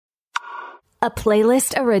a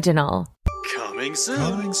playlist original. Coming soon.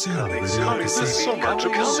 Coming soon. Coming soon. Coming This is so soon. much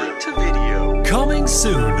coming to video. Coming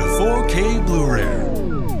soon to 4K Blu-ray.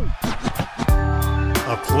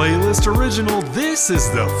 A playlist original, this is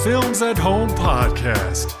the Films at Home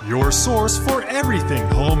podcast, your source for everything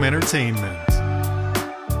home entertainment.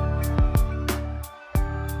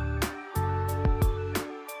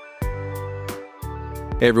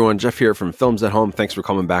 Hey everyone, Jeff here from Films at Home. Thanks for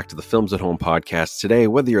coming back to the Films at Home podcast today.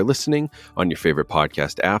 Whether you're listening on your favorite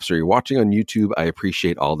podcast apps or you're watching on YouTube, I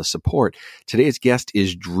appreciate all the support. Today's guest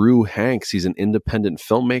is Drew Hanks. He's an independent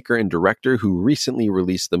filmmaker and director who recently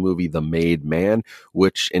released the movie The Made Man,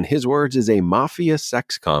 which in his words is a mafia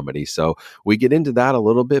sex comedy. So we get into that a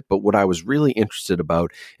little bit, but what I was really interested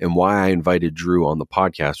about and why I invited Drew on the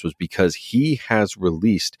podcast was because he has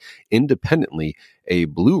released independently a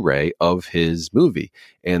Blu-ray of his movie.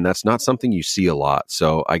 And that's not something you see a lot.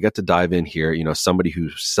 So I get to dive in here, somebody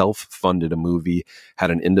who self-funded a movie,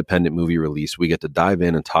 had an independent movie release. We get to dive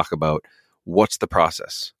in and talk about what's the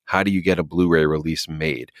process? How do you get a Blu-ray release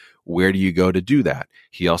made? Where do you go to do that?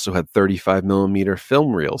 He also had 35 millimeter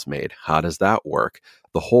film reels made. How does that work?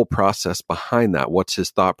 The whole process behind that. What's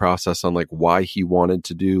his thought process on why he wanted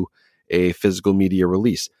to do a physical media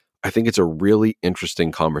release? I think it's a really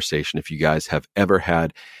interesting conversation. If you guys have ever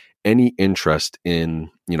had any interest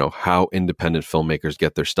in, how independent filmmakers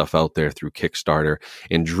get their stuff out there through Kickstarter,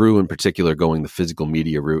 and Drew in particular going the physical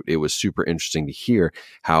media route, it was super interesting to hear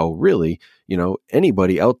how really,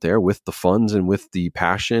 anybody out there with the funds and with the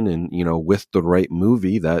passion and, with the right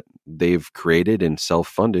movie that they've created and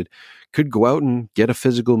self-funded could go out and get a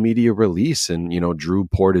physical media release. And, Drew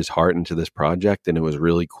poured his heart into this project, and it was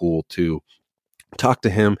really cool to talk to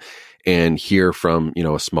him and hear from,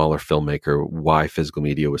 a smaller filmmaker why physical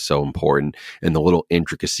media was so important and the little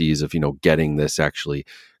intricacies of, getting this actually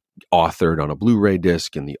authored on a Blu-ray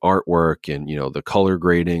disc and the artwork and, the color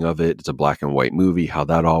grading of it. It's a black and white movie, how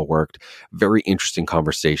that all worked. Very interesting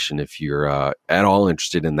conversation. If you're at all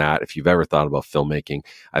interested in that, if you've ever thought about filmmaking,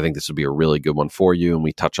 I think this would be a really good one for you. And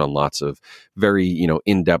we touch on lots of very,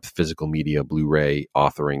 in-depth physical media, Blu-ray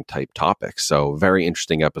authoring type topics. So very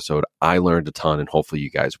interesting episode. I learned a ton and hopefully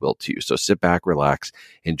you guys will too. So sit back, relax,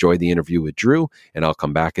 enjoy the interview with Drew, and I'll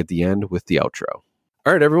come back at the end with the outro.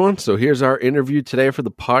 All right, everyone. So here's our interview today for the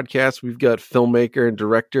podcast. We've got filmmaker and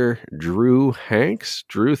director Drew Hanks.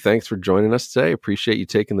 Drew, thanks for joining us today. Appreciate you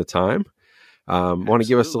taking the time. Want to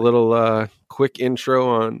give us a little quick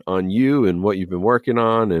intro on you and what you've been working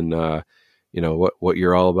on and what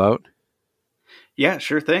you're all about? Yeah,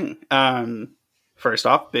 sure thing. First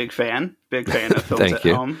off, big fan of Films at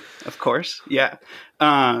Home, of course. Yeah.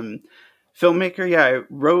 Filmmaker, yeah, I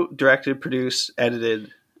wrote, directed, produced,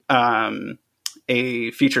 edited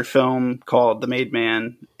a feature film called The Made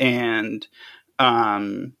Man. And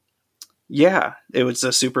it was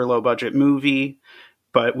a super low budget movie,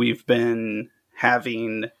 but we've been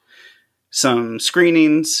having some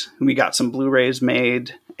screenings. We got some Blu-rays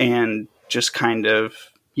made and just kind of,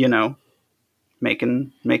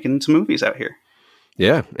 making some movies out here.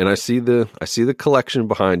 Yeah. And I see the collection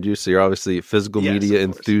behind you. So you're obviously a physical media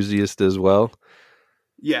enthusiast as well.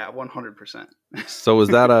 Yeah, 100%. So was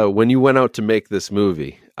that when you went out to make this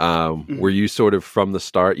movie, were you sort of from the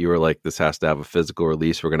start, you were like, this has to have a physical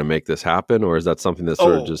release, we're going to make this happen? Or is that something that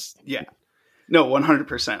sort of just... Yeah. No,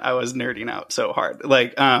 100%. I was nerding out so hard.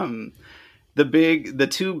 The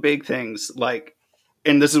two big things,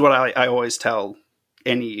 and this is what I always tell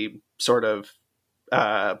any sort of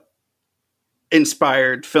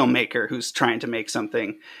inspired filmmaker who's trying to make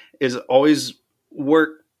something, is always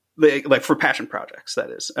work, for passion projects,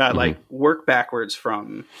 that is, work backwards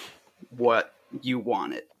from what you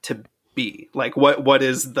want it to be. What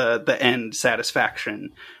is the end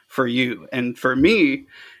satisfaction for you? And for me,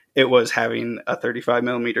 it was having a 35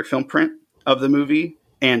 millimeter film print of the movie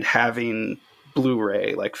and having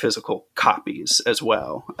Blu-ray, physical copies as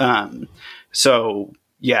well. So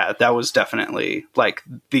yeah, that was definitely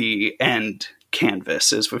the end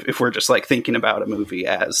canvas, is if we're just thinking about a movie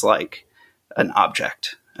as an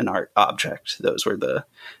object, an art object. Those were the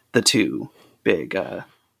two big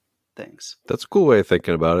things. That's a cool way of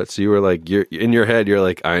thinking about it. So you were you're in your head, you're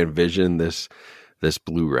like, I envision this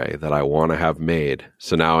Blu-ray that I want to have made.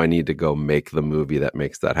 So now I need to go make the movie that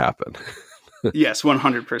makes that happen. Yes,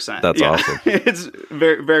 100%. That's awesome. It's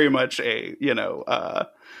very, very much a,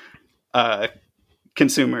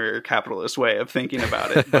 consumer capitalist way of thinking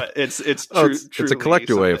about it, but it's true. It's a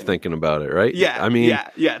collector way of thinking about it, right? Yeah. I mean,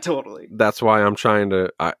 yeah, totally. That's why I'm trying to,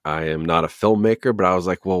 I am not a filmmaker, but I was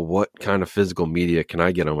like, well, what kind of physical media can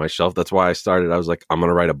I get on my shelf? That's why I started. I was like, I'm going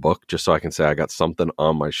to write a book just so I can say I got something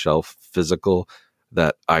on my shelf, physical,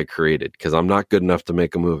 that I created, because I'm not good enough to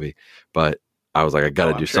make a movie, but I was like, I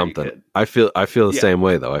got to do something. I feel the same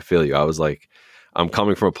way though. I feel you. I was like, I'm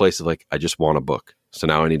coming from a place of like, I just want a book. So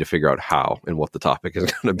now I need to figure out how and what the topic is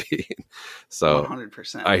going to be. So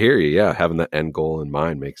 100%. I hear you. Yeah. Having that end goal in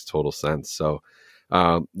mind makes total sense. So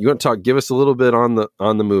you want to give us a little bit on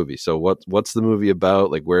the movie. So what's the movie about?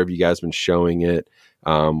 Like, where have you guys been showing it?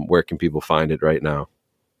 Where can people find it right now?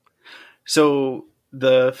 So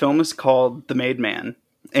the film is called The Made Man,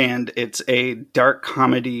 and it's a dark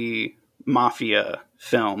comedy mafia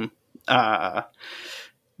film.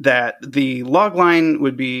 That the logline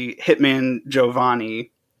would be Hitman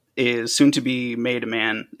Giovanni is soon to be made a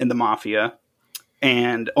man in the mafia,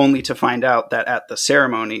 and only to find out that at the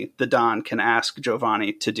ceremony, the Don can ask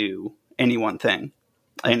Giovanni to do any one thing.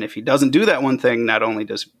 And if he doesn't do that one thing, not only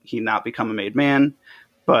does he not become a made man,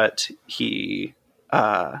 but he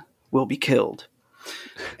will be killed.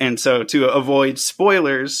 And so to avoid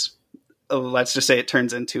spoilers, let's just say it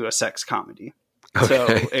turns into a sex comedy. Okay. So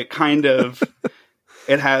it kind of,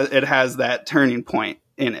 it has that turning point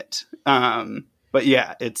in it. But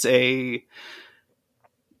yeah, it's a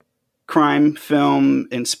crime film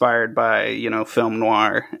inspired by, film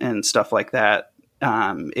noir and stuff like that.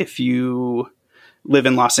 If you live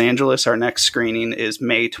in Los Angeles, our next screening is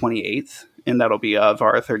May 28th, and that'll be of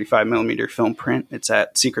our 35 millimeter film print. It's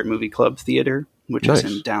at Secret Movie Club Theater, which is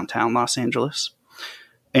in downtown Los Angeles.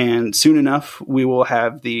 And soon enough, we will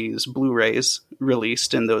have these Blu-rays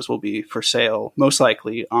released, and those will be for sale, most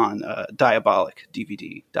likely on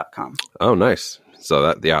diabolicdvd.com. Oh, nice. So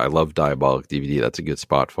I love Diabolic DVD. That's a good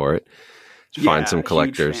spot for it. Find some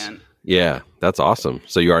collectors. Yeah, that's awesome.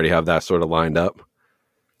 So you already have that sort of lined up?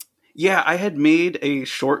 Yeah, I had made a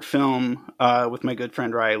short film with my good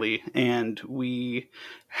friend Riley, and we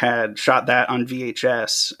had shot that on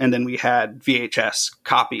VHS, and then we had VHS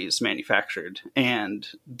copies manufactured, and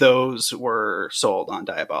those were sold on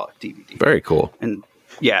Diabolic DVD. Very cool. And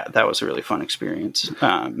yeah, that was a really fun experience.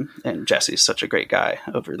 And Jesse's such a great guy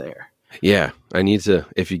over there. Yeah,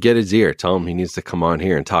 if you get his ear, tell him he needs to come on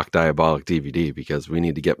here and talk Diabolic DVD, because we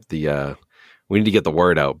need to get the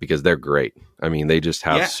word out, because they're great. I mean, they just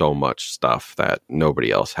have so much stuff that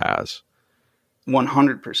nobody else has.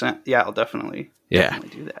 100%. Yeah, I'll definitely do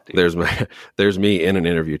that. Dude. There's me in an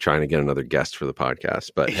interview trying to get another guest for the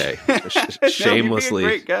podcast, but hey,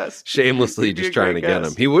 shamelessly just trying to get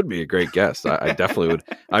him. He would be a great guest. I definitely would.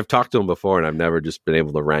 I've talked to him before, and I've never just been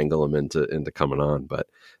able to wrangle him into coming on, but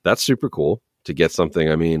that's super cool to get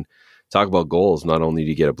something. I mean, talk about goals. Not only do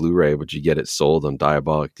you get a Blu-ray, but you get it sold on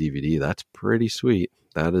Diabolic DVD. That's pretty sweet.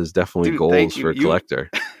 That is definitely goals for a collector.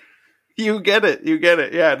 You get it.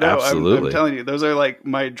 Yeah, no, absolutely. I'm telling you, those are like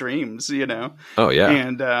my dreams, Oh yeah.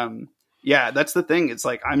 And that's the thing. It's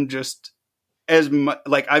like, I'm just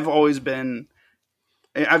like, I've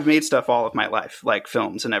made stuff all of my life, like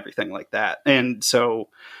films and everything like that. And so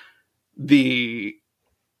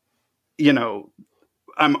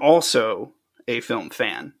I'm also a film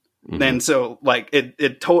fan. Mm-hmm. And so like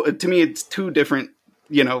to me, it's two different,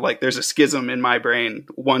 like there's a schism in my brain.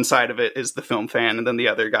 One side of it is the film fan, and then the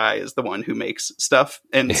other guy is the one who makes stuff.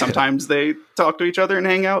 And sometimes they talk to each other and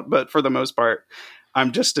hang out, but for the most part,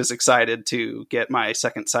 I'm just as excited to get my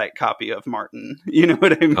second sight copy of Martin. You know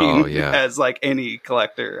what I mean? Oh, yeah. As like any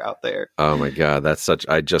collector out there. Oh my God.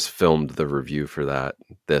 I just filmed the review for that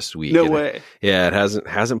this week. No way. It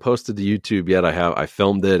hasn't posted to YouTube yet. I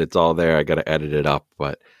filmed it. It's all there. I got to edit it up,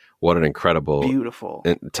 but what an incredible, beautiful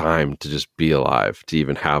time to just be alive, to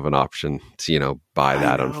even have an option to, buy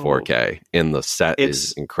that on 4K. And the set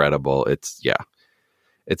is incredible. It's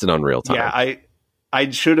an unreal time. Yeah. I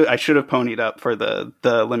should have ponied up for the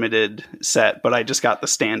limited set, but I just got the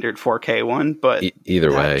standard 4K one. But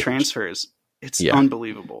either way, transfers, it's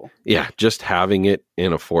unbelievable. Yeah, just having it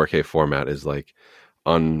in a 4K format is like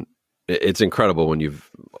it's incredible when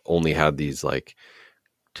you've only had these like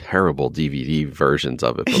terrible DVD versions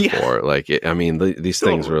of it before. Like, these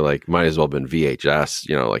things were like, might as well have been VHS,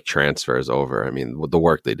 like transfers over. I mean, the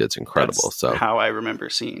work they did is incredible. That's so how I remember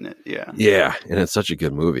seeing it. Yeah. Yeah. And it's such a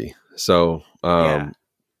good movie. So, how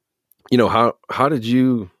did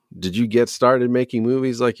you get started making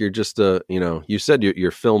movies? Like, you're just you said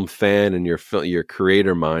your film fan and your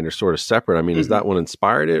creator mind are sort of separate. I mean, is that what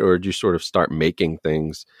inspired it, or did you sort of start making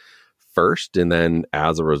things first, and then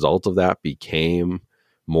as a result of that became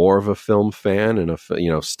more of a film fan and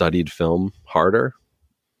studied film harder?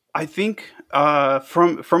 I think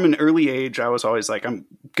from an early age, I was always like, I'm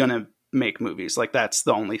gonna make movies. Like, that's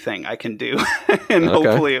the only thing I can do. And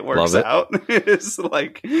hopefully it works out. It's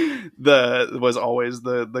like was always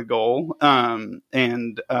the goal.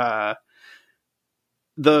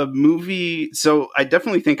 the movie, so I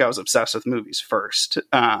definitely think I was obsessed with movies first,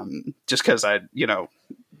 just because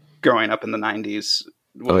growing up in the 90s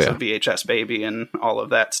was a VHS baby and all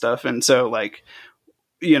of that stuff. And so like,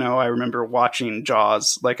 I remember watching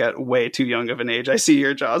Jaws like at way too young of an age. I see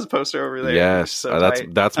your Jaws poster over there. Yes, so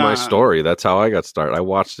that's my story. That's how I got started. I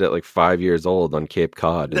watched it like 5 years old on Cape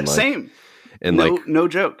Cod. And same. And no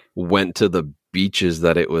joke. Went to the beaches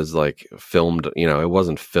that it was like filmed. It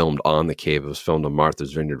wasn't filmed on the Cape. It was filmed on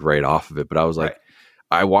Martha's Vineyard right off of it. But I was like,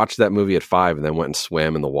 I watched that movie at 5 and then went and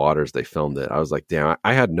swam in the waters they filmed it. I was like, damn,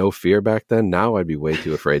 I had no fear back then. Now I'd be way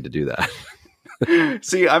too afraid to do that.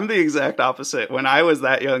 See, I'm the exact opposite. When I was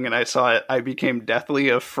that young and I saw it, I became deathly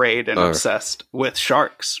afraid and obsessed with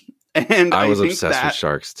sharks. And I was obsessed with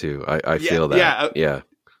sharks too. I feel that. Yeah.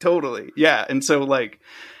 Totally. Yeah. And so like,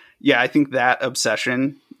 I think that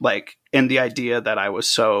obsession, like, and the idea that I was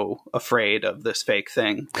so afraid of this fake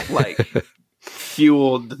thing, like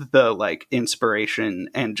fueled the like inspiration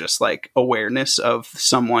and just like awareness of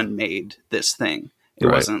someone made this thing. It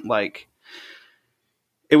wasn't like,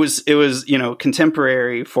 it was,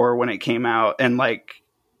 contemporary for when it came out, and like,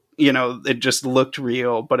 it just looked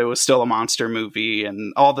real, but it was still a monster movie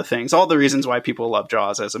and all the things, all the reasons why people love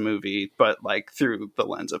Jaws as a movie, but like through the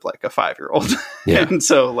lens of like a 5-year-old. Yeah. And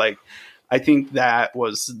so like, I think that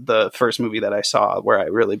was the first movie that I saw where I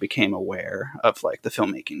really became aware of like the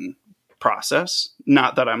filmmaking process.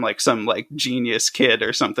 Not that I'm like some like genius kid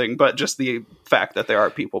or something, but just the fact that there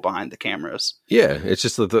are people behind the cameras. Yeah, it's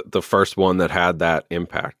just the first one that had that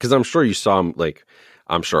impact. Because I'm sure you saw, like,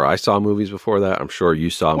 I'm sure I saw movies before that. I'm sure you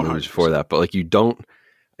saw 100%. Movies before that, but like you don't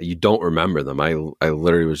remember them. I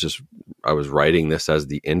literally I was writing this as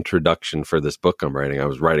the introduction for this book I'm writing. I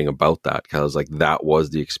was writing about that because I was like, that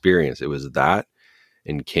was the experience. It was that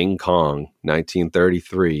in King Kong,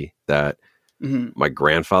 1933, that my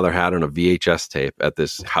grandfather had on a VHS tape at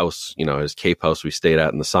this house, his Cape house we stayed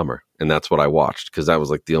at in the summer. And that's what I watched because that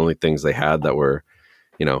was like the only things they had that were,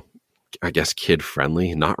 I guess kid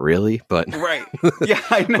friendly. Not really, but right. Yeah,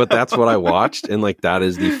 I know. But that's what I watched. And like, that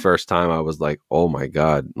is the first time I was like, oh my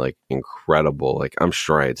God, like incredible. Like, I'm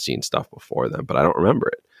sure I had seen stuff before then, but I don't remember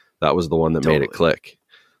it. That was the one that made it click.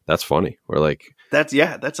 That's funny. We're like, that's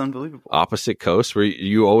unbelievable. Opposite coast. Were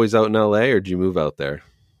you always out in LA or did you move out there?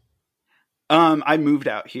 I moved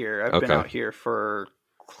out here. I've been out here for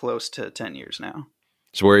close to 10 years now.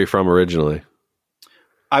 So where are you from originally?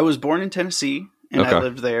 I was born in Tennessee, and I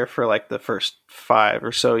lived there for like the first 5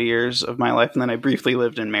 or so years of my life. And then I briefly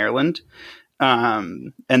lived in Maryland.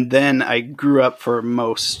 And then I grew up for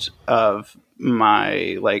most of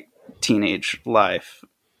my like teenage life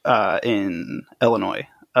in Illinois,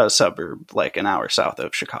 a suburb like an hour south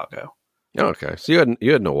of Chicago. Okay, so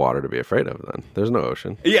you had no water to be afraid of then. There's no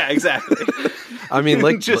ocean. Yeah, exactly. I mean,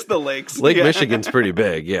 like just the lakes. Lake Michigan's pretty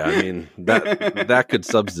big. Yeah, I mean that could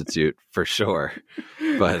substitute for sure.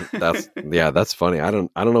 But that's funny. I don't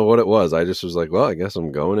know what it was. I just was like, well, I guess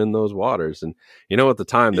I'm going in those waters. And at the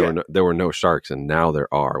time there were no sharks, and now there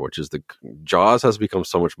are, which is the Jaws has become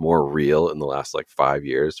so much more real in the last like 5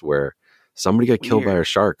 years. Where somebody got killed by a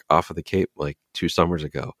shark off of the Cape like 2 summers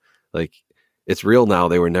ago. Like, it's real now.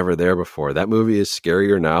 They were never there before. That movie is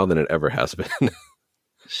scarier now than it ever has been.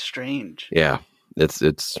 Strange. Yeah.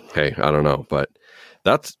 It's hey, I don't know, but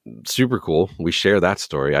that's super cool. We share that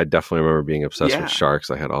story. I definitely remember being obsessed with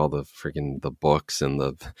sharks. I had all the freaking the books and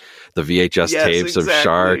the VHS tapes of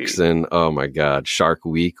sharks, and oh my God, Shark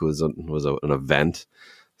Week was an event.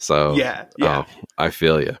 So I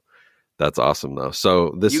feel you. That's awesome though.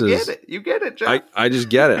 So you get it, Jeff. I just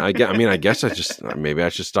get it. I guess maybe I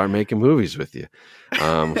should start making movies with you.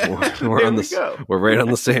 We're right on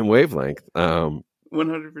the same wavelength.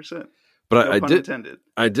 100%. But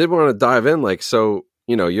I did want to dive in, like, so,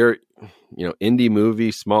 you're, indie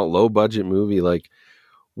movie, small, low budget movie, like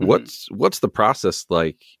what's the process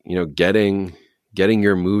like, getting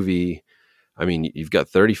your movie. I mean, you've got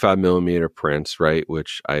 35 millimeter prints, right?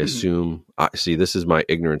 Which I assume, see, this is my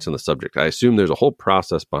ignorance in the subject. I assume there's a whole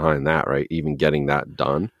process behind that, right? Even getting that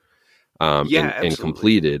done and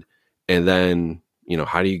completed. And then,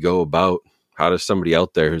 how do you go about, how does somebody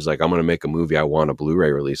out there who's like, I'm going to make a movie, I want a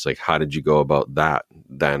Blu-ray release. Like, how did you go about that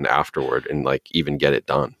then afterward and like even get it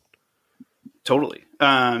done? Totally.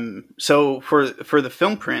 So for the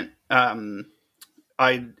film print, and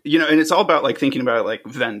it's all about like thinking about like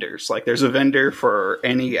vendors. Like, there's a vendor for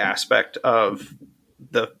any aspect of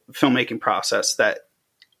the filmmaking process that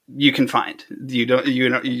you can find.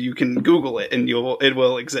 You can Google it and it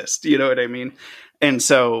will exist. You know what I mean? And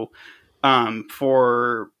so,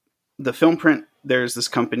 for the film print, there's this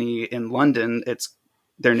company in London.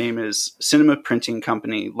 Their name is Cinema Printing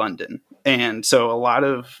Company London. And so a lot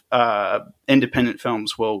of independent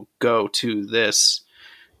films will go to this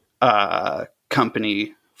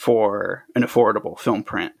company for an affordable film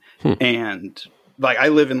print. And like, I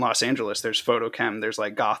live in Los Angeles, there's Photochem, there's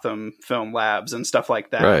like Gotham Film Labs and stuff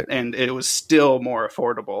like that. Right. And it was still more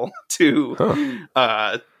affordable to,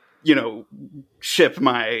 you know, ship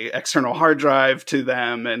my external hard drive to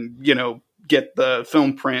them and, you know, get the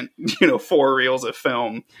film print, you know, 4 reels of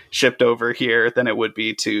film shipped over here than it would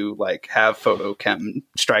be to like have Photochem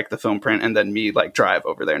strike the film print and then me like drive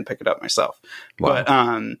over there and pick it up myself. Wow.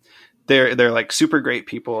 But they're like super great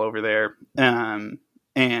people over there.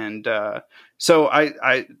 So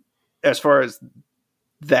I, as far as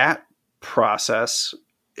that process,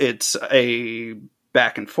 it's a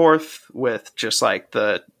back and forth with just like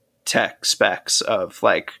the tech specs of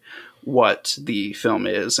like what the film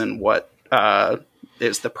is and what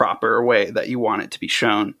is the proper way that you want it to be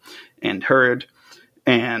shown and heard,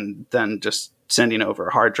 and then just sending over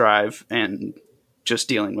a hard drive and just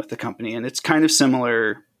dealing with the company. And it's a kind of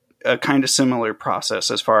similar process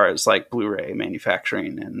as far as like Blu-ray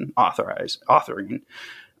manufacturing and authoring.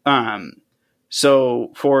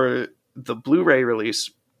 So for the Blu-ray release,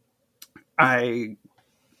 I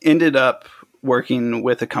ended up working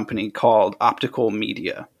with a company called Optical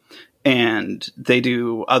Media, and they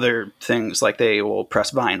do other things like they will press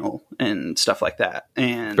vinyl and stuff like that.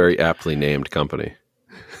 And Very aptly named company.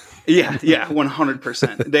 Yeah,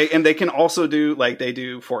 100%. They can also do like they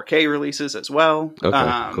do 4K releases as well.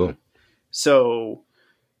 Okay, cool. So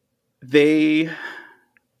I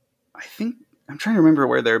think I'm trying to remember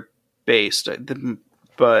where they're based,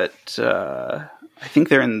 but I think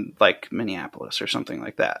they're in like Minneapolis or something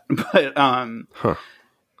like that. But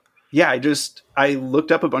yeah, I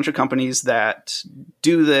looked up a bunch of companies that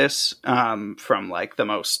do this, from like the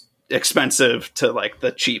most expensive to like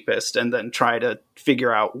the cheapest, and then try to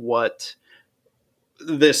figure out what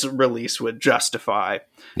this release would justify.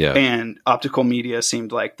 Yeah. And Optical Media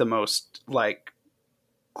seemed like the most like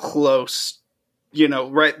close, you know,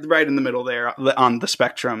 right in the middle there on the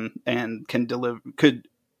spectrum, and could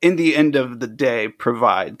in the end of the day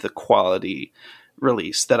provide the quality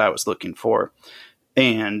release that I was looking for.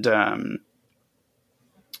 And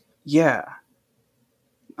yeah,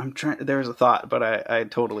 there was a thought, but I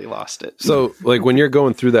totally lost it. So like when you're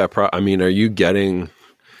going through that I mean, are you getting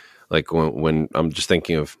like when I'm just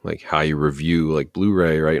thinking of like how you review like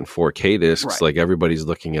Blu-ray, right, and 4K discs, Right. like everybody's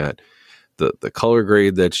looking at the color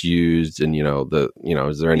grade that's used, and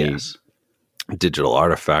is there any digital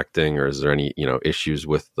artifacting, or is there any issues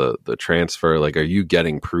with the transfer? Like, are you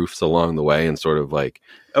getting proofs along the way and sort of like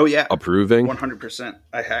approving? 100%.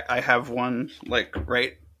 I have one like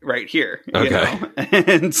right here. Okay.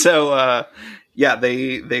 And so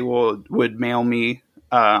they would mail me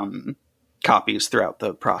copies throughout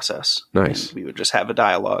the process. Nice. And we would just have a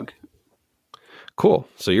dialogue. Cool.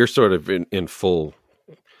 So you're sort of in full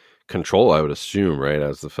control, I would assume, right?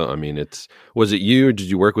 As the film, I mean, was it you? Did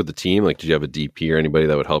you work with the team? Like, did you have a DP or anybody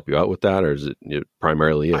that would help you out with that, or is it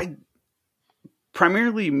primarily you?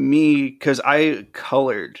 Primarily me, because I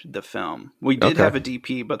colored the film. We did have a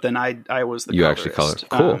DP, but then I was the colorist. You actually colored.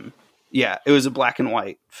 Cool. Yeah, it was a black and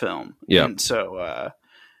white film. Yeah. And so,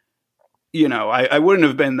 I wouldn't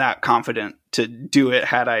have been that confident to do it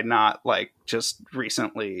had I not like just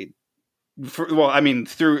recently. Through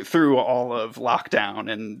all of lockdown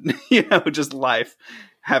and just life,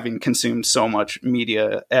 having consumed so much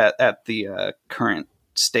media at the current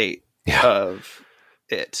state of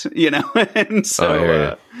it, and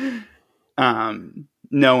so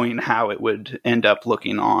knowing how it would end up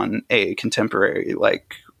looking on a contemporary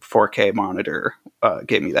like 4K monitor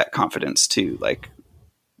gave me that confidence to like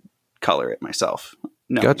color it myself.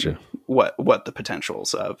 Gotcha. What the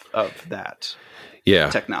potentials of that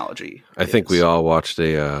technology. I think we all watched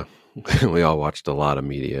a lot of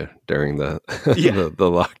media during the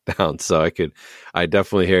the lockdown, so I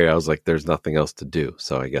definitely hear you. I was like, there's nothing else to do,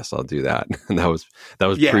 so I guess I'll do that. And that was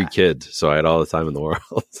pre-kids, so I had all the time in the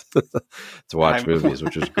world to watch movies,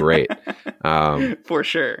 which was great. For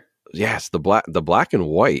sure. Yes, the black and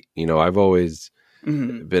white, I've always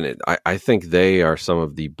been I think they are some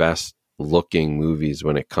of the best looking movies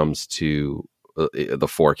when it comes to the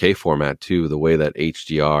 4K format too, the way that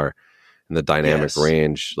HDR and the dynamic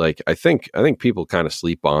range, like I think people kind of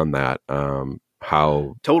sleep on that,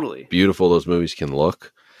 how totally beautiful those movies can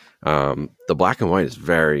look. The black and white is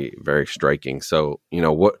very, very striking. So,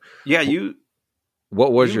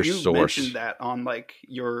 what was your you source? mentioned that on like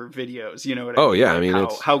your videos, you know what I Oh mean? yeah, Like I mean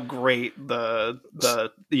it's how great the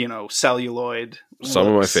celluloid some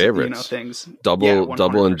of my favorites. things. Double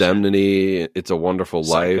 100%. Indemnity, It's a Wonderful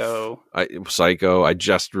Psycho. Life, Psycho. I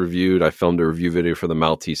filmed a review video for the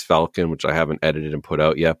Maltese Falcon, which I haven't edited and put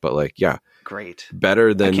out yet, but like, yeah, Great.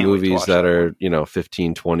 better than can't wait to movies watch that that are, one.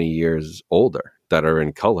 15, 20 years older that are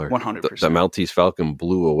in color. 100%. The Maltese Falcon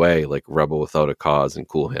blew away like Rebel Without a Cause and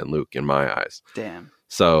Cool Hand Luke in my eyes. Damn.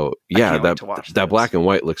 So yeah, can't wait to watch that those. black and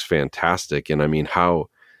white looks fantastic. And I mean, how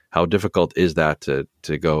difficult is that to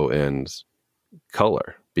go and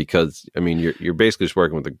color? Because I mean, you're basically just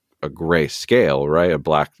working with a gray scale, right? A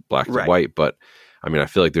black to Right. white. But I mean, I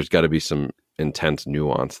feel like there's got to be some intense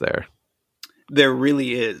nuance there. There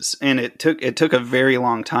really is, and it took a very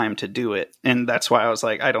long time to do it, and that's why I was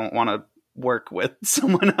like, I don't want to work with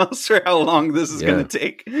someone else for how long this is going to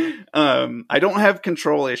take. I don't have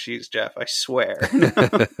control issues, Jeff, I swear.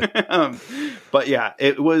 But yeah,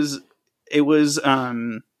 it was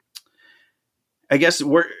I guess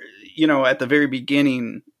we're at the very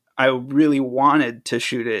beginning, I really wanted to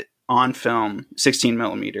shoot it on film, 16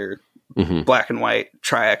 millimeter, black and white,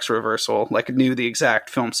 tri-X reversal, like knew the exact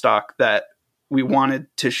film stock that we wanted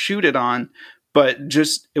to shoot it on, but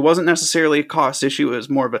just it wasn't necessarily a cost issue. It was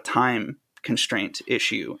more of a time constraint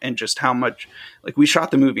issue, and just how much, like, we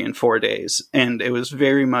shot the movie in 4 days, and it was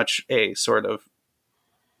very much a sort of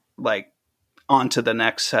like on to the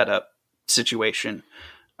next setup situation.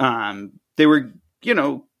 They were,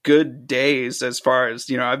 good days as far as,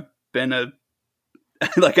 I've been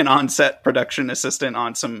like an on-set production assistant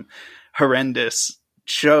on some horrendous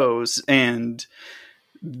shows, and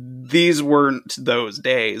these weren't those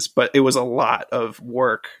days, but it was a lot of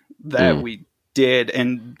work that we did.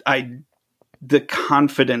 And the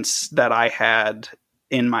confidence that I had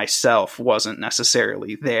in myself wasn't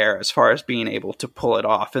necessarily there as far as being able to pull it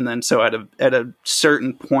off. And then so at a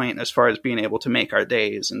certain point, as far as being able to make our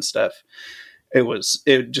days and stuff,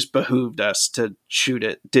 it just behooved us to shoot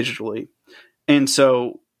it digitally. And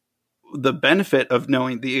so the benefit of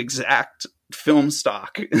knowing the exact film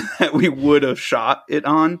stock that we would have shot it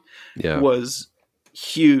on was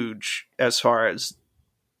huge, as far as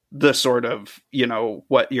the sort of,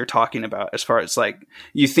 what you're talking about, as far as like,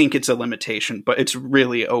 you think it's a limitation, but it's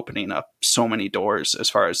really opening up so many doors as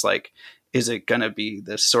far as like, is it going to be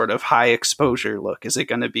this sort of high exposure look? Is it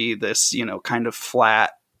going to be this, kind of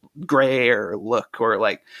flat grayer look, or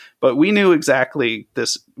like, but we knew exactly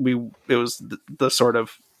this. It was the sort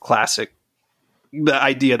of classic, the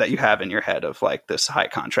idea that you have in your head of like this high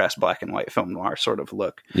contrast black and white film noir sort of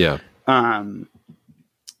look. Yeah.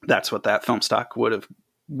 That's what that film stock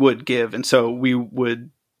would give. And so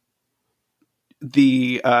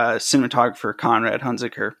the cinematographer, Conrad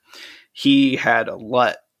Hunziker, he had a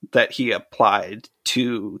LUT that he applied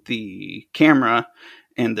to the camera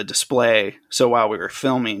and the display. So while we were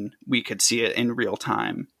filming, we could see it in real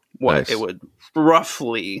time, what it would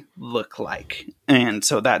roughly look like. And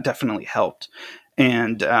so that definitely helped.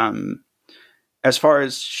 And as far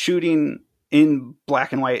as shooting in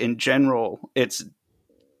black and white in general,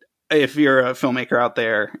 if you're a filmmaker out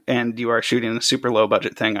there and you are shooting a super low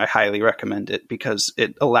budget thing, I highly recommend it, because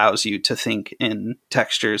it allows you to think in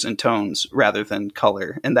textures and tones rather than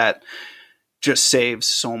color. And that just saves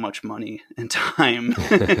so much money and time.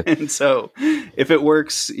 And so if it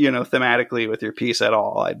works, thematically with your piece at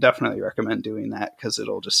all, I definitely recommend doing that, because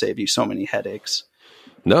it'll just save you so many headaches.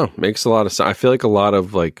 No, makes a lot of sense. I feel like a lot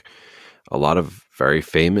of very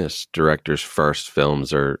famous directors' first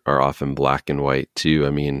films are often black and white too.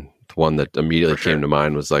 I mean, the one that immediately came to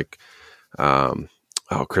mind was like,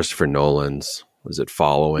 Christopher Nolan's, was it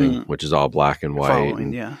Following, which is all black and white.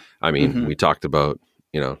 Following, yeah. I mean, we talked about,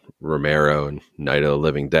 Romero and Night of the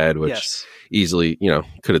Living Dead, which easily,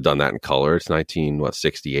 could have done that in color. It's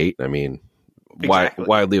 1968. I mean,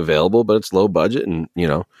 widely available, but it's low budget, and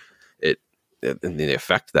and the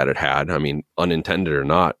effect that it had, I mean, unintended or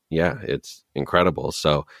not, it's incredible.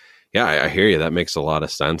 So I hear you. That makes a lot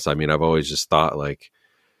of sense. I mean, I've always just thought like,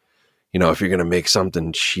 if you're going to make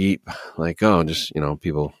something cheap, like, just,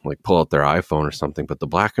 people like pull out their iPhone or something, but the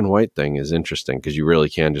black and white thing is interesting, because you really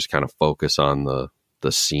can just kind of focus on the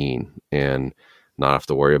scene and not have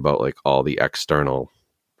to worry about like all the external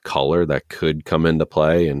color that could come into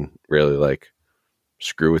play and really like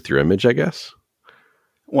screw with your image, I guess.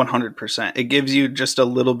 100%. It gives you just a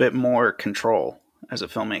little bit more control as a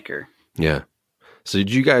filmmaker. Yeah. So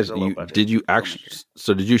did you guys, did you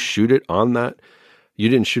shoot it on that? You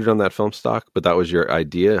didn't shoot it on that film stock, but that was your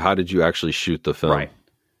idea. How did you actually shoot the film? Right.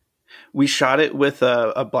 We shot it with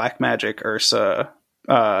a Blackmagic Ursa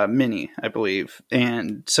Mini, I believe.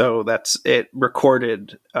 And so it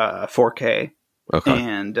recorded 4K. Okay.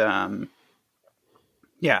 And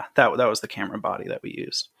yeah, that was the camera body that we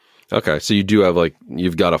used. Okay. So you do have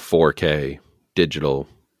you've got a 4K digital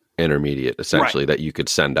intermediate essentially that you could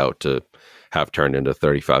send out to have turned into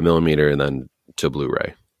 35 millimeter and then to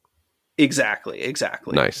Blu-ray. Exactly.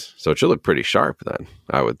 Nice. So it should look pretty sharp then,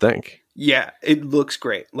 I would think. Yeah, it looks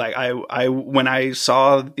great. Like I when I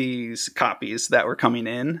saw these copies that were coming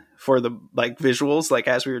in for the visuals,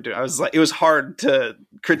 as we were doing, I was like, it was hard to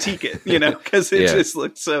critique it, because it just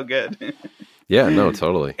looked so good. Yeah, no,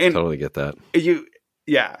 totally. And totally get that.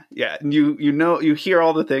 Yeah. You hear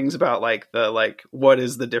all the things about what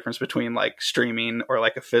is the difference between streaming or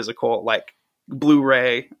a physical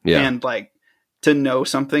Blu-ray and to know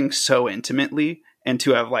something so intimately and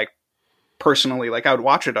to have personally, I would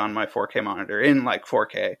watch it on my 4K monitor in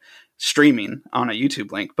 4K streaming on a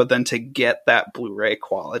YouTube link, but then to get that Blu-ray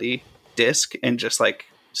quality disc and just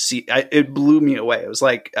see, it blew me away. It was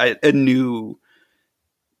a new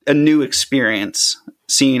experience,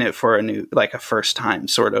 seeing it for a first time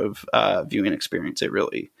sort of viewing experience. It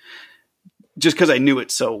really, just because I knew it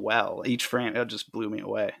so well, each frame, it just blew me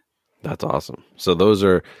away. That's awesome. So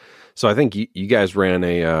I think you guys ran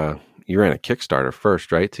a Kickstarter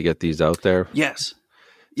first, right, to get these out there? Yes.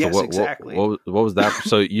 So Yes, exactly. What was that?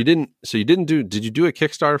 Did you do a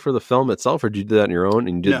Kickstarter for the film itself, or did you do that on your own?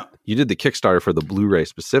 And you did the Kickstarter for the Blu-ray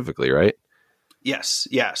specifically, right? Yes.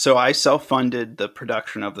 Yeah. So I self-funded the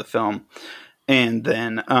production of the film, and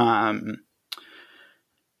then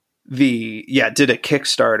did a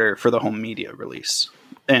Kickstarter for the home media release.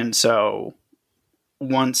 And so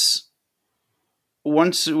once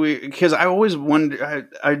because I always wondered,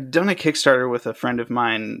 I'd done a Kickstarter with a friend of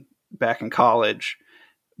mine back in college,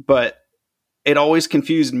 but it always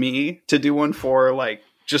confused me to do one for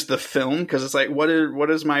just the film, because it's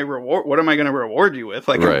what is my reward? What am I going to reward you with?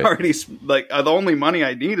 I'm already the only money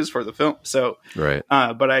I need is for the film. So right.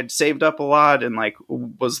 But I'd saved up a lot and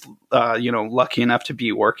was lucky enough to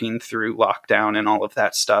be working through lockdown and all of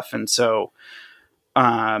that stuff, and so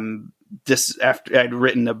this, after I'd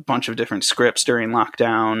written a bunch of different scripts during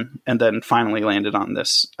lockdown, and then finally landed on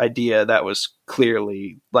this idea that was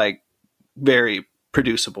clearly very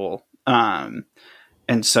producible. And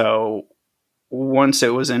so once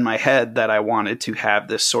it was in my head that I wanted to have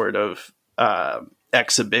this sort of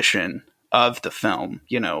exhibition of the film,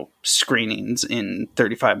 screenings in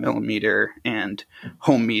 35 millimeter and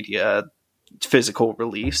home media physical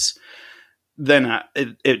release, then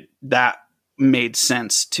that made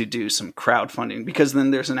sense to do some crowdfunding, because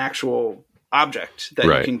then there's an actual object that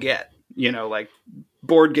you can get.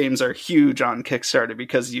 Board games are huge on Kickstarter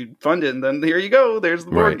because you fund it and then here you go, there's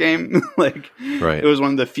the board game. It was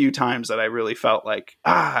one of the few times that I really felt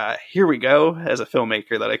here we go, as a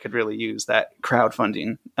filmmaker, that I could really use that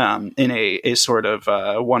crowdfunding in a sort of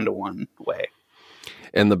one-to-one way.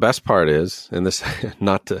 And the best part is, and this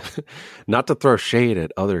not to throw shade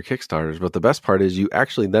at other Kickstarters, but the best part is you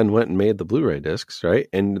actually then went and made the Blu-ray discs, right?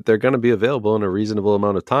 And they're going to be available in a reasonable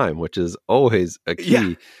amount of time, which is always a key.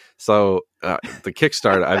 Yeah. So the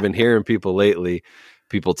Kickstarter, I've been hearing people lately,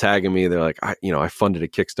 people tagging me, they're like, I funded a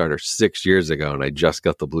Kickstarter 6 years ago and I just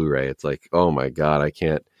got the Blu-ray. It's oh my God, I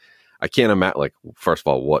can't imagine, first of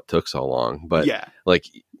all, what took so long, but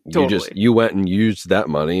totally. You went and used that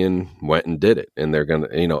money and went and did it, and they're gonna,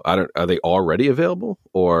 are they already available,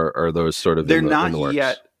 or are those sort of they're not in the works?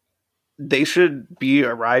 Yet. They should be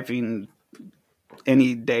arriving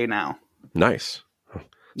any day now. Nice.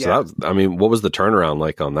 So what was the turnaround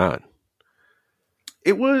like on that?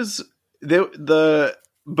 It was the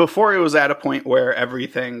before it was at a point where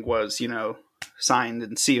everything was signed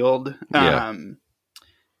and sealed. Yeah.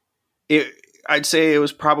 I'd say it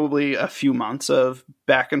was probably a few months of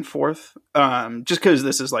back and forth, just because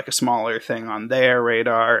this is a smaller thing on their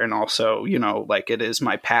radar, and also, it is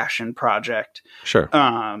my passion project. Sure.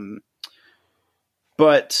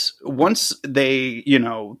 But once they,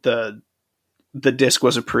 the disc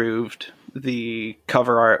was approved, the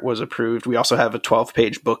cover art was approved. We also have a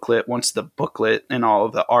 12-page booklet. Once the booklet and all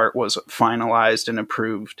of the art was finalized and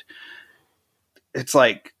approved, it's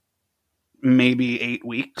maybe 8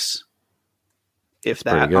 weeks. If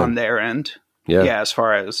that, on their end. Yeah. As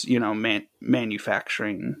far as,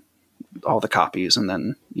 manufacturing all the copies and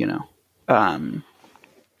then,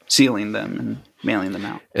 sealing them and mailing them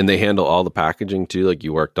out. And they handle all the packaging too.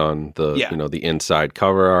 You worked on the, the inside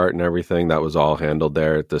cover art and everything. That was all handled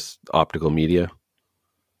there at this optical media.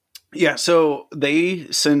 Yeah. So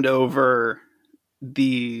they send over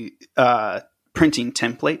the printing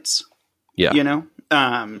templates. Yeah.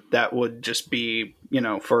 That would just be,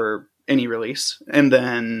 for any release. And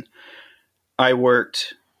then I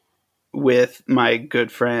worked with my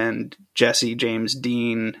good friend Jesse James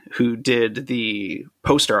Dean, who did the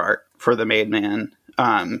poster art for The Made Man.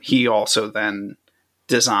 He also then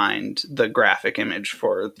designed the graphic image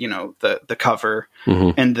for, you know, the cover.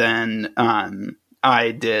 Mm-hmm. And then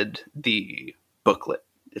I did the booklet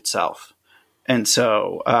itself. And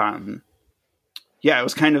so, yeah, it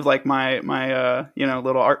was kind of like my you know,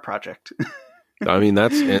 little art project. I mean,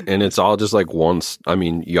 and it's all just like I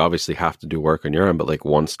mean, you obviously have to do work on your end, but like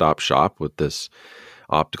one-stop shop with this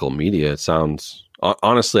optical media. It sounds,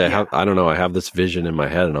 honestly, I don't know. I have this vision in my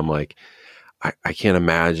head and I'm like, I can't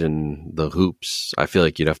imagine the hoops I feel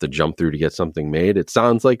like you'd have to jump through to get something made. It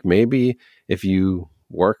sounds like maybe if you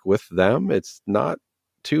work with them, it's not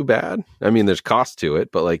too bad. I mean, there's cost to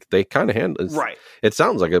it, but like they kind of handle it. Right. It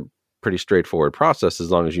sounds like a pretty straightforward process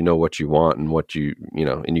as long as you know what you want and what you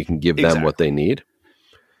know, and you can give them what they need.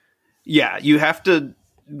 Yeah. You have to,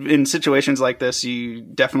 in situations like this, you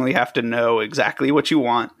definitely have to know exactly what you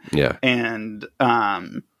want. Yeah. And,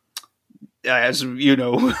 as you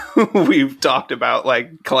know, we've talked about like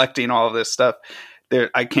collecting all of this stuff.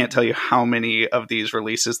 I can't tell you how many of these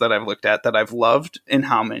releases that I've looked at that I've loved and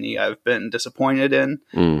how many I've been disappointed in.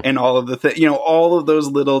 And all of the all of those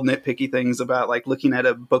little nitpicky things about like looking at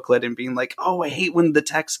a booklet and being like, oh, I hate when the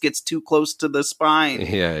text gets too close to the spine.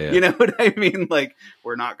 Yeah. You know what I mean? Like,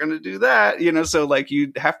 we're not going to do that, you know? So like,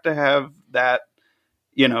 you have to have that,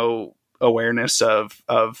 you know, awareness of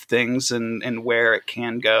things and where it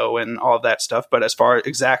can go and all of that stuff. But as far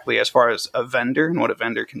as a vendor and what a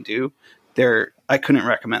vendor can do, I couldn't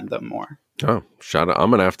recommend them more. Oh, shout out.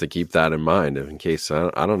 I'm going to have to keep that in mind in case,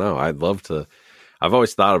 I don't know. I've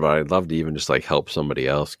always thought about it. I'd love to even just like help somebody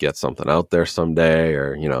else get something out there someday,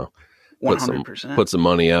 or, you know, 100%. Put some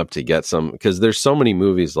money up to get some, because there's so many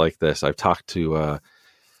movies like this. I've talked to,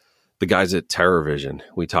 the guys at TerrorVision.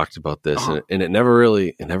 We talked about this, and it never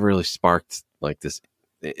really sparked like this.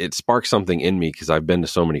 It sparked something in me because I've been to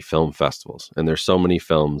so many film festivals, and there's so many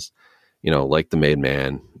films, you know, like The Made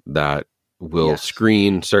Man, that will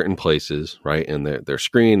screen certain places, right? And they're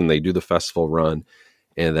screened and they do the festival run,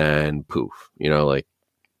 and then poof, you know, like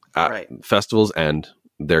festivals end,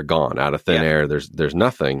 they're gone out of thin air. There's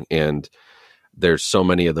nothing, and there's so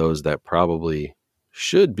many of those that probably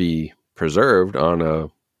should be preserved on a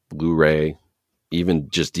Blu-ray, even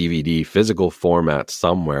just DVD physical format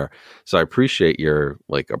somewhere. So I appreciate your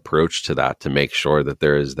like approach to that, to make sure that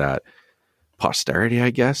there is that posterity, I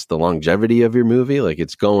guess, the longevity of your movie. Like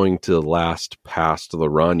it's going to last past the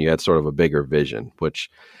run. You had sort of a bigger vision, which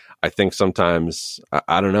I think sometimes,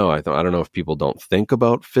 I don't know. I don't know if people don't think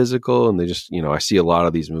about physical, and they just, you know, I see a lot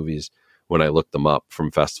of these movies when I look them up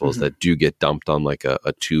from festivals that do get dumped on like a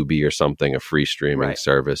Tubi or something, a free streaming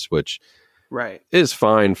service, which is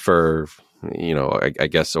fine for, you know, I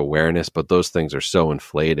guess awareness, but those things are so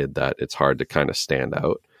inflated that it's hard to kind of stand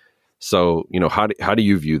out. So, you know, how do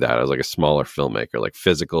you view that as like a smaller filmmaker, like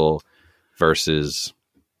physical versus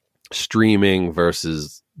streaming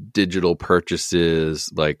versus digital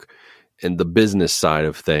purchases, like in the business side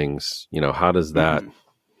of things, you know, how does that,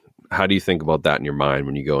 how do you think about that in your mind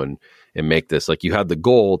when you go and make this? Like you had the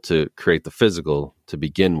goal to create the physical to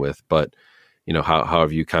begin with, but you know, how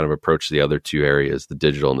have you kind of approached the other two areas, the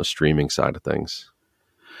digital and the streaming side of things?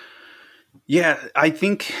 Yeah, I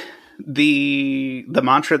think the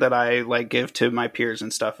mantra that I like give to my peers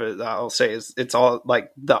and stuff is, I'll say, is it's all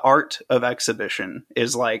like the art of exhibition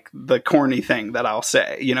is like the corny thing that I'll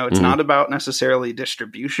say. You know, it's not about necessarily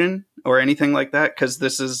distribution or anything like that, because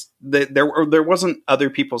this is there wasn't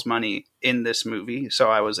other people's money in this movie,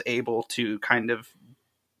 so I was able to kind of,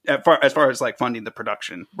 as far as like funding the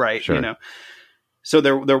production, right? Sure. You know, so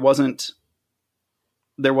there wasn't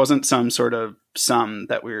some sort of sum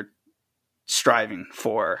that we were striving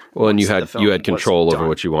for. Well, and you had control over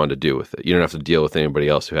what you wanted to do with it. You don't have to deal with anybody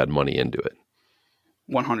else who had money into it.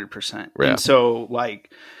 100%. Yeah. And so,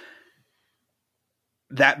 like,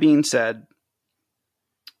 that being said,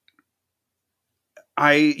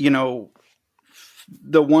 the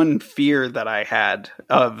one fear that I had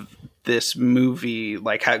of this movie,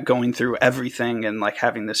 like going through everything and like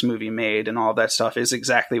having this movie made and all that stuff, is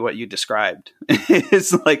exactly what you described.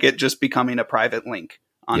 It's like it just becoming a private link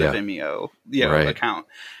on a Vimeo account.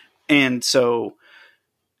 And so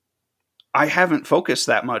I haven't focused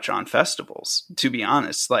that much on festivals, to be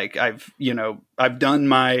honest. Like I've done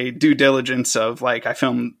my due diligence of like, I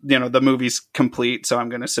filmed, the movie's complete, so I'm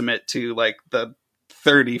going to submit to like the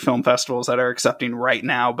 30 film festivals that are accepting right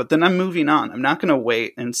now, but then I'm moving on. I'm not going to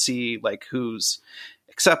wait and see like who's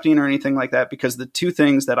accepting or anything like that, because the two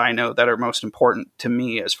things that I know that are most important to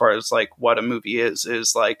me as far as like what a movie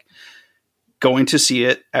is like going to see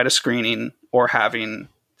it at a screening or having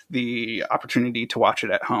the opportunity to watch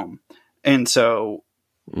it at home. And so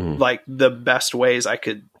like the best ways I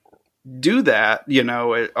could do that, you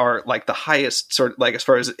know, are like the highest sort of like, as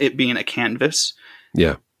far as it being a canvas,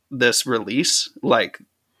 this release, like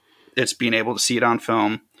it's being able to see it on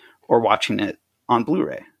film or watching it on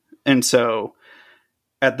Blu-ray. And so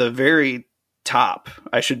at the very top,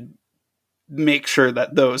 I should make sure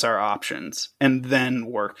that those are options and then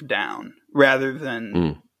work down rather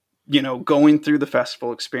than, you know, going through the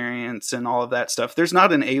festival experience and all of that stuff. There's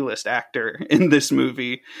not an A-list actor in this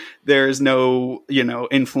movie. There's no, you know,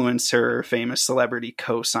 influencer, famous celebrity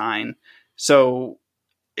cosign. So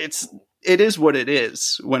it is what it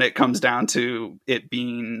is when it comes down to it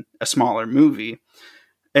being a smaller movie.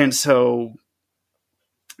 And so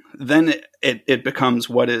then it becomes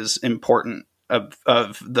what is important of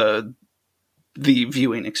the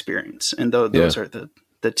viewing experience. And those are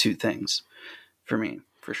the two things for me,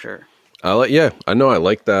 for sure. I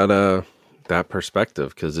like that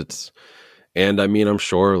perspective, because it's, and I mean, I'm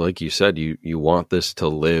sure, like you said, you want this to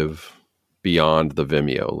live beyond the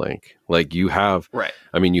Vimeo link. Like you have, right.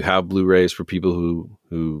 I mean, you have Blu-rays for people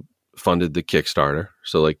who funded the Kickstarter.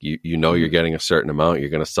 So like, you know, you're getting a certain amount, you're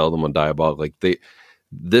going to sell them on Diabolic. Like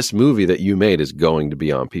this movie that you made is going to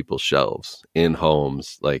be on people's shelves in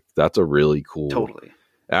homes. Like that's a really cool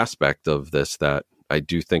aspect of this that I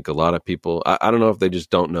do think a lot of people, I don't know if they just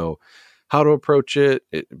don't know how to approach it.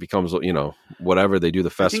 It becomes, you know, whatever they do, the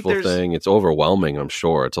festival thing, it's overwhelming. I'm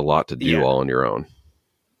sure it's a lot to do all on your own.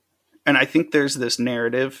 And I think there's this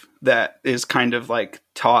narrative that is kind of like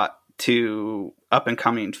taught to up and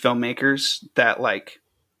coming filmmakers that like,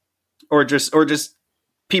 or just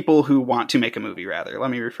people who want to make a movie, rather. Let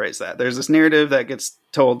me rephrase that. There's this narrative that gets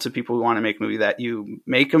told to people who want to make a movie that you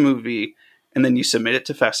make a movie and then you submit it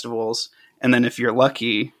to festivals. And then if you're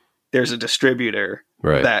lucky, there's a distributor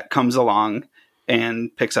that comes along and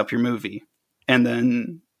picks up your movie. And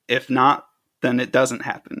then if not, then it doesn't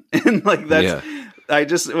happen. And like, that's, I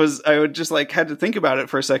would just like had to think about it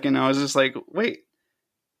for a second. I was just like, wait,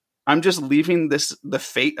 I'm just leaving the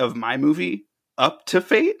fate of my movie up to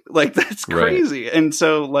fate. Like that's crazy. Right. And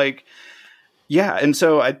so like, and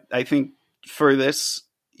so I think for this,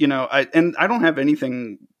 you know, I don't have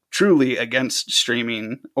anything truly against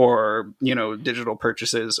streaming or, you know, digital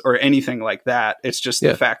purchases or anything like that. It's just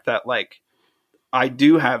the fact that like, I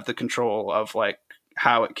do have the control of like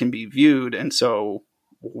how it can be viewed. And so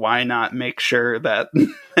why not make sure that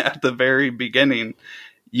at the very beginning,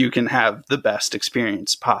 you can have the best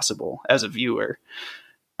experience possible as a viewer.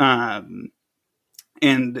 And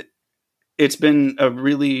it's been a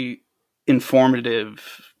really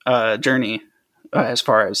informative journey as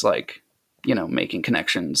far as like, you know, making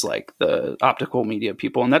connections like the optical media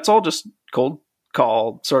people. And that's all just cold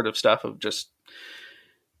call sort of stuff of just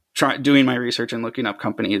doing my research and looking up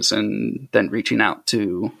companies and then reaching out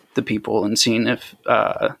to the people and seeing if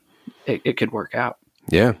it could work out.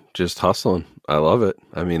 Yeah, just hustling. I love it.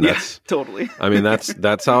 I mean, that's totally. I mean, that's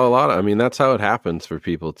how that's how it happens for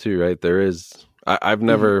people too, right? There is, I've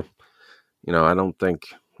never, you know, I don't think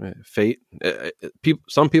fate,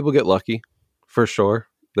 some people get lucky for sure.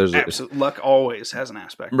 There's luck always has an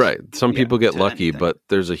aspect. Right. Some people get lucky, anything. But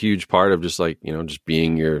there's a huge part of just like, you know, just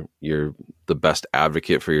being the best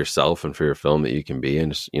advocate for yourself and for your film that you can be,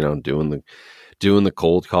 and just, you know, doing the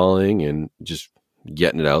cold calling and just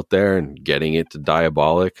getting it out there and getting it to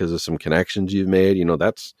Diabolic because of some connections you've made. You know,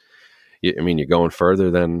 that's, I mean, you're going further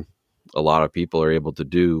than a lot of people are able to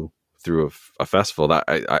do through a festival. That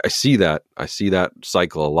I see that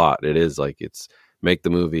cycle a lot. It is like, it's make the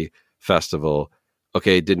movie, festival,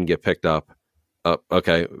 okay, it didn't get picked up.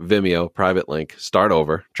 Okay, Vimeo, private link, start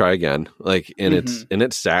over, try again. Like, and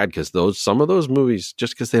it's sad because some of those movies,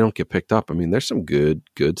 just because they don't get picked up, I mean, there's some good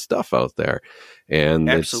stuff out there, and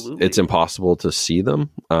it's impossible to see them.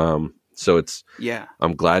 So it's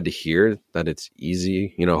I'm glad to hear that it's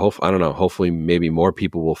easy. You know, I don't know. Hopefully, maybe more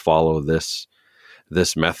people will follow this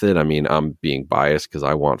method. I mean, I'm being biased because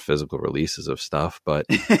I want physical releases of stuff, but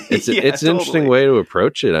it's an interesting way to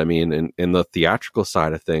approach it. I mean, in the theatrical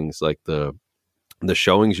side of things, like the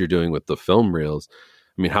showings you're doing with the film reels,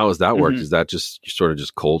 I mean, how does that work? Is that just sort of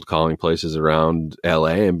just cold calling places around LA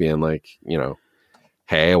and being like, you know,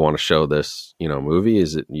 hey, I want to show this, you know, movie?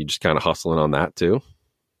 Is it you just kind of hustling on that too?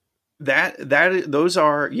 Those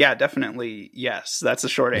are, definitely. Yes. That's a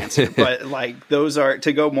short answer, but like, those are,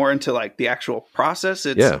 to go more into like the actual process.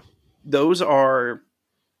 Those are,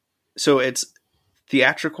 so it's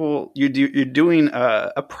theatrical. You're doing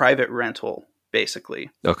a private rental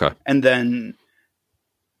basically. Okay. And then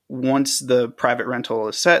once the private rental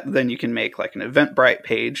is set, then you can make like an Eventbrite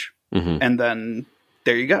page and then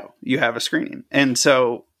there you go. You have a screening. And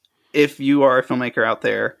so if you are a filmmaker out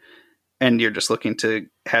there and you're just looking to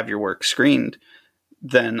have your work screened,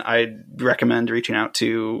 then I'd recommend reaching out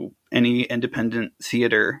to any independent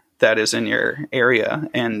theater that is in your area.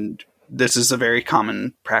 And this is a very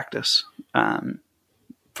common practice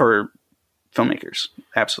for filmmakers.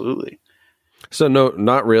 Absolutely. So no,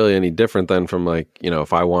 not really any different than from like,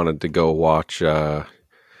 if I wanted to go watch,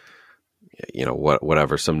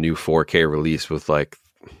 whatever, some new 4K release with like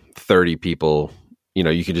 30 people,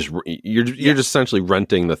 you could just, you're just essentially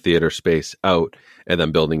renting the theater space out and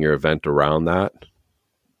then building your event around that.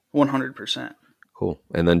 100%. Cool.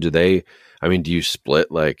 And then do you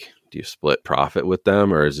split profit with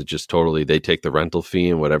them, or is it just totally, they take the rental fee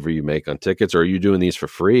and whatever you make on tickets, or are you doing these for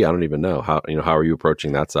free? I don't even know how are you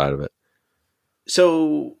approaching that side of it?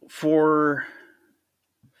 So for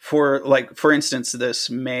instance, this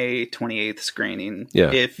May 28th screening,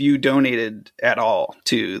 if you donated at all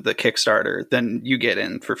to the Kickstarter, then you get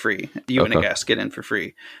in for free. You and a guest get in for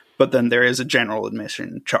free. But then there is a general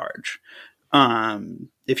admission charge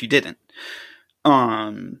if you didn't.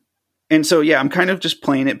 And so, I'm kind of just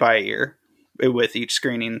playing it by ear with each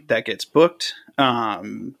screening that gets booked.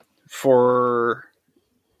 For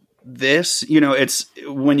this, it's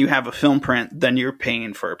when you have a film print, then you're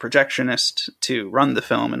paying for a projectionist to run the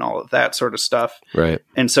film and all of that sort of stuff. Right.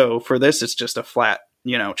 And so for this, it's just a flat,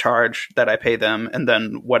 charge that I pay them. And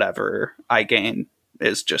then whatever I gain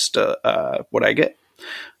is just what I get.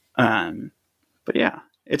 But yeah,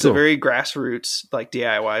 it's a very grassroots, like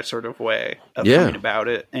DIY sort of way of going about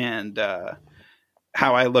it. And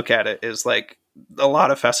how I look at it is like, a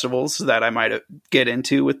lot of festivals that I might get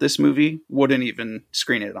into with this movie wouldn't even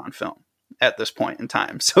screen it on film at this point in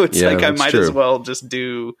time. So it's like, I might as well just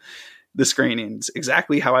do the screenings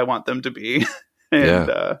exactly how I want them to be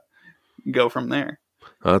and go from there.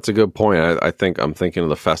 That's a good point. I think I'm thinking of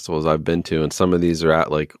the festivals I've been to, and some of these are at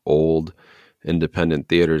like old independent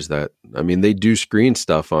theaters that, they do screen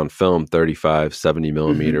stuff on film, 35, 70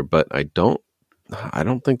 millimeter, but I don't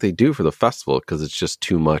think they do for the festival because it's just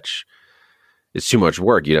too much. It's too much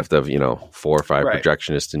work. You'd have to have, 4 or 5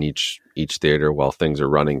 projectionists in each theater while things are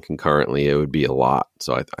running concurrently. It would be a lot.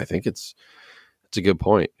 So I think it's a good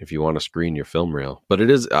point if you want to screen your film reel. But it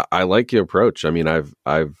is, I like your approach. I've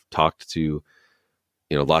talked to,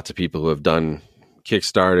 lots of people who have done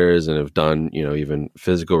Kickstarters and have done, even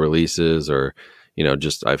physical releases or,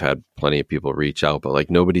 I've had plenty of people reach out, but like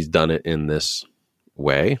nobody's done it in this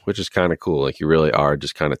way, which is kind of cool. Like you really are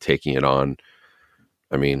just kind of taking it on.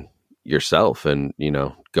 Yourself and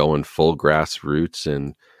going full grassroots,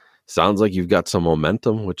 and sounds like you've got some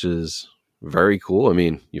momentum, which is very cool.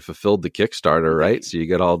 You fulfilled the Kickstarter, right? So you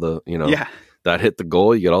get all the that hit the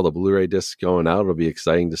goal. You get all the Blu-ray discs going out. It'll be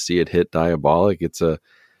exciting to see it hit Diabolic. It's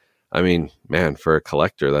man, for a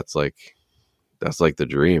collector, that's like the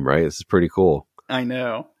dream, right? This is pretty cool. I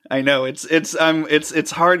know.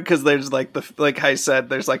 It's hard because there's like I said,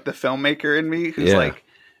 there's like the filmmaker in me who's like,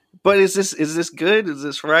 but is this good? Is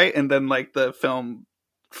this right? And then like the film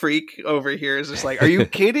freak over here is just like, are you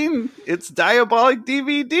kidding? It's Diabolic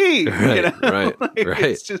DVD. Right, right.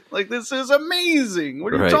 It's just like, this is amazing.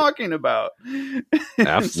 What are you talking about?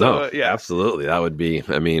 Absolutely. That would be,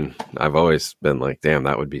 I've always been like, damn,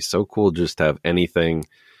 that would be so cool just to have anything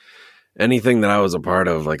that I was a part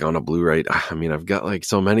of, like on a Blu-ray. I've got like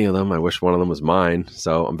so many of them. I wish one of them was mine.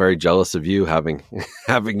 So I'm very jealous of you having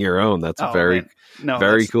your own. That's very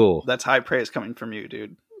cool. That's high praise coming from you,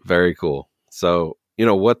 dude. Very cool. So,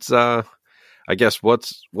 what's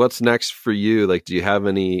next for you? Like, do you have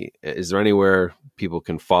is there anywhere people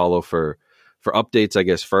can follow for updates, I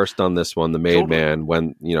guess, first on this one, The Made Man,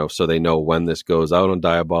 when, so they know when this goes out on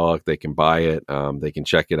Diabolic, they can buy it, they can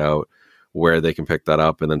check it out, where they can pick that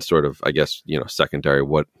up, and then sort of, I guess, secondary,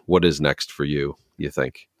 what is next for you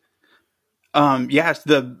think?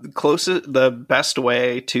 The best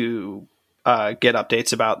way to get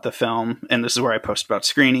updates about the film, and this is where I post about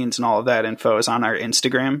screenings and all of that info, is on our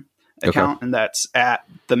Instagram account, and that's at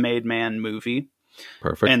The Made Man Movie.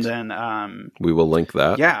 Perfect. And then we will link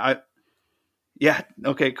that.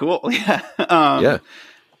 Okay, cool.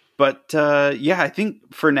 But I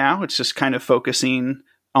think for now it's just kind of focusing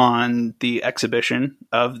on the exhibition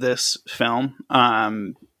of this film. I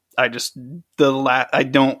have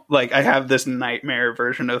this nightmare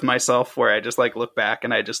version of myself where I just like look back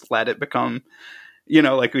and I just let it become,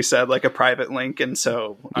 like we said, like a private link. And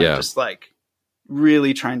so I'm just like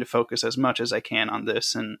really trying to focus as much as I can on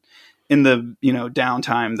this. And in the,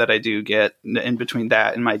 downtime that I do get in between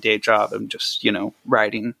that and my day job, I'm just,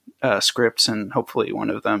 writing scripts, and hopefully one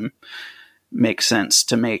of them makes sense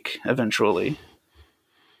to make eventually.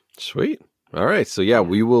 Sweet. All right. So yeah,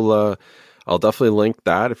 we will, I'll definitely link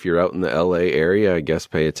that if you're out in the LA area. I guess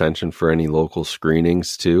pay attention for any local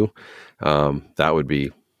screenings too. That would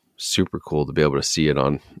be super cool to be able to see it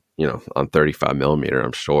on, on 35 millimeter,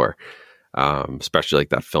 I'm sure. Especially like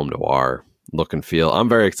that film noir look and feel. I'm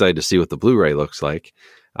very excited to see what the Blu-ray looks like.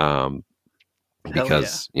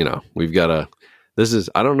 Because, we've got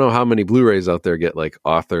I don't know how many Blu-rays out there get like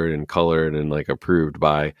authored and colored and like approved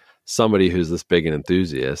by somebody who's this big an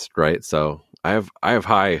enthusiast, right? So I have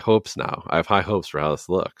high hopes now. I have high hopes for how this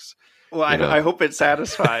looks. Well, I hope it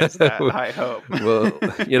satisfies that high hope. Well,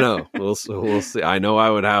 we'll see. I know I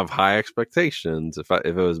would have high expectations if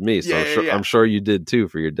it was me. So I'm sure you did too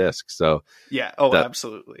for your disc. So yeah. Oh,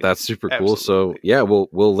 absolutely. That's super cool. So yeah,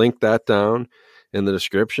 we'll link that down in the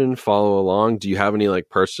description. Follow along. Do you have any like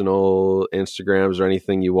personal Instagrams or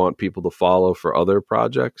anything you want people to follow for other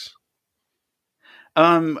projects?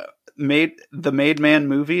 The Made Man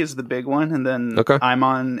movie is the big one, and then I'm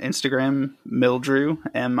on Instagram, Mildrew,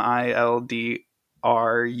 MILDRUEW.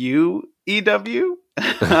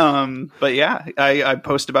 But yeah, I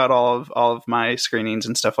post about all of my screenings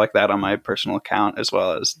and stuff like that on my personal account, as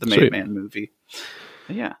well as the Made Man movie.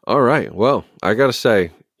 Yeah. All right. Well, I gotta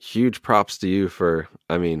say, huge props to you for,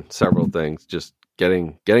 several things. Just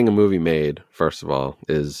getting a movie made, first of all,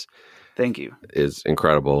 thank you. Is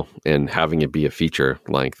incredible, and having it be a feature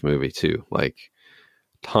length movie too, like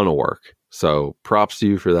ton of work. So props to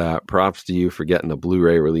you for that. Props to you for getting the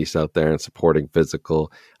Blu-ray release out there and supporting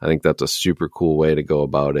physical. I think that's a super cool way to go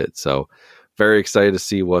about it. So very excited to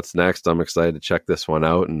see what's next. I'm excited to check this one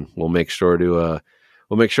out, and we'll make sure to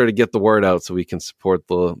get the word out so we can support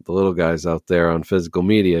the little guys out there on physical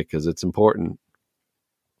media, because it's important.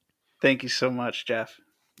 Thank you so much, Jeff.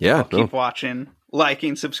 Yeah. Keep watching,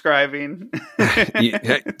 liking, subscribing.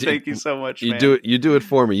 Thank you so much, man. You do it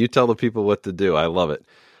for me. You tell the people what to do. I love it.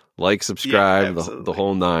 Like, subscribe, the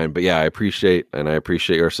whole nine. But yeah, I appreciate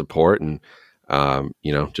your support, and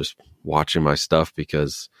just watching my stuff,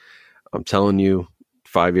 because I'm telling you,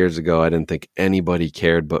 5 years ago, I didn't think anybody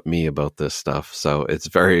cared but me about this stuff. So it's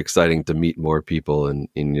very exciting to meet more people and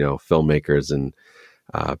filmmakers and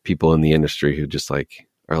people in the industry who just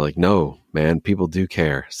are like, no, man, people do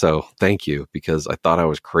care. So thank you, because I thought I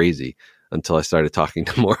was crazy until I started talking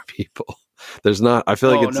to more people. I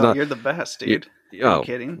feel like it's not. You're the best, dude. Are you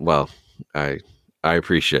kidding? Well, I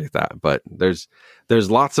appreciate that, but there's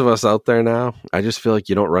lots of us out there now. I just feel like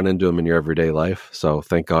you don't run into them in your everyday life. So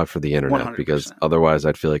thank God for the internet, 100%. Because otherwise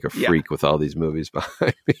I'd feel like a freak with all these movies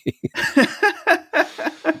behind me.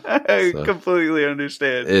 I completely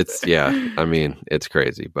understand. It's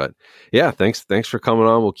crazy, but yeah, thanks for coming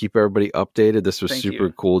on. We'll keep everybody updated. This was super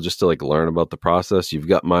cool just to learn about the process. You've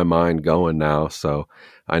got my mind going now, so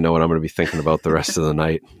I know what I'm going to be thinking about the rest of the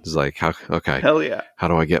night. It's hell yeah. How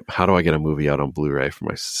do I get a movie out on Blu-ray for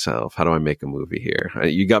myself? How do I make a movie here?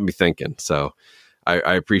 You got me thinking. So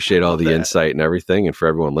I appreciate all the insight and everything. And for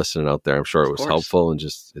everyone listening out there, I'm sure it was helpful, and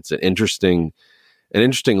just, it's an interesting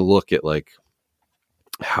look at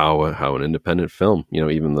how an independent film,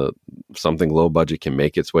 even something low budget, can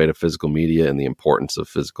make its way to physical media, and the importance of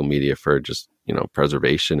physical media for just,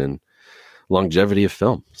 preservation and longevity of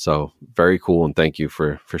film. So very cool. And thank you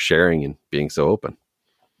for sharing and being so open.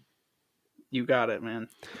 You got it, man.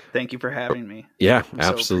 Thank you for having me. Yeah,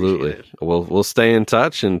 absolutely. We'll stay in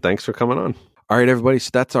touch, and thanks for coming on. All right, everybody.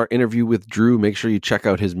 So that's our interview with Drew. Make sure you check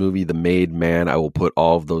out his movie, The Made Man. I will put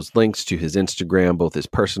all of those links to his Instagram, both his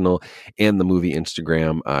personal and the movie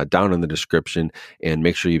Instagram, down in the description. And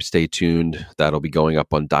make sure you stay tuned. That'll be going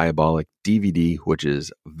up on Diabolic DVD, which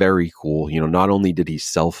is very cool. Not only did he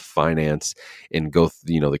self-finance and go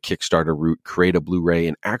the Kickstarter route, create a Blu-ray,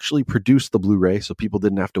 and actually produce the Blu-ray, so people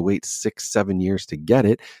didn't have to wait 6-7 years to get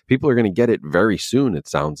it. People are going to get it very soon, it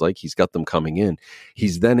sounds like. He's got them coming in.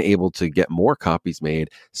 He's then able to get more copies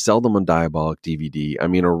made, sell them on Diabolic DVD.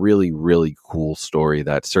 A really, really cool story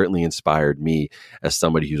that certainly inspired me as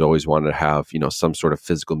somebody who's always wanted to have, some sort of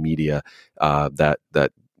physical media that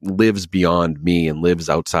lives beyond me and lives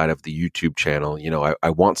outside of the YouTube channel. I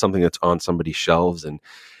want something that's on somebody's shelves, and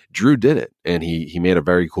Drew did it, and he made a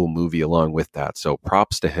very cool movie along with that. So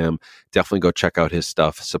props to him. Definitely go check out his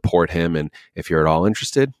stuff, support him. And if you're at all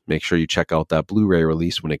interested, make sure you check out that Blu-ray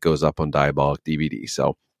release when it goes up on Diabolic DVD.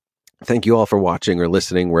 So thank you all for watching or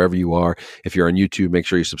listening wherever you are. If you're on YouTube, make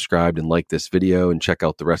sure you subscribe and like this video, and check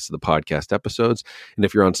out the rest of the podcast episodes. And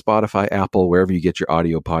if you're on Spotify, Apple, wherever you get your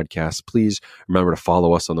audio podcasts, please remember to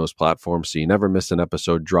follow us on those platforms so you never miss an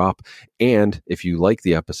episode drop. And if you like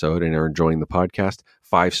the episode and are enjoying the podcast,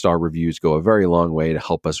 5-star reviews go a very long way to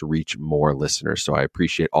help us reach more listeners. So I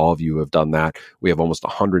appreciate all of you who have done that. We have almost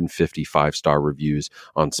 150 5-star reviews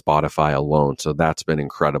on Spotify alone. So that's been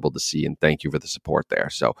incredible to see. And thank you for the support there.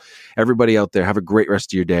 So everybody out there, have a great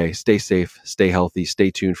rest of your day. Stay safe, stay healthy,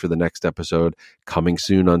 stay tuned for the next episode coming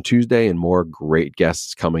soon on Tuesday, and more great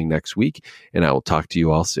guests coming next week. And I will talk to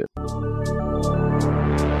you all soon.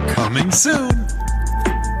 Coming soon.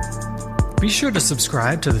 Be sure to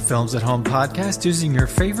subscribe to the Films at Home podcast using your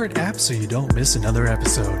favorite app so you don't miss another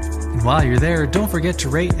episode. And while you're there, don't forget to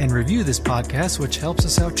rate and review this podcast, which helps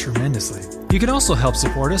us out tremendously. You can also help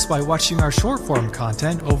support us by watching our short-form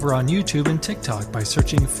content over on YouTube and TikTok by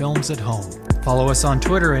searching Films at Home. Follow us on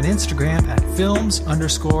Twitter and Instagram at films_at_home.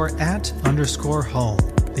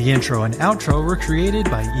 The intro and outro were created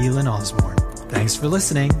by Elin Osborne. Thanks for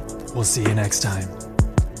listening. We'll see you next time.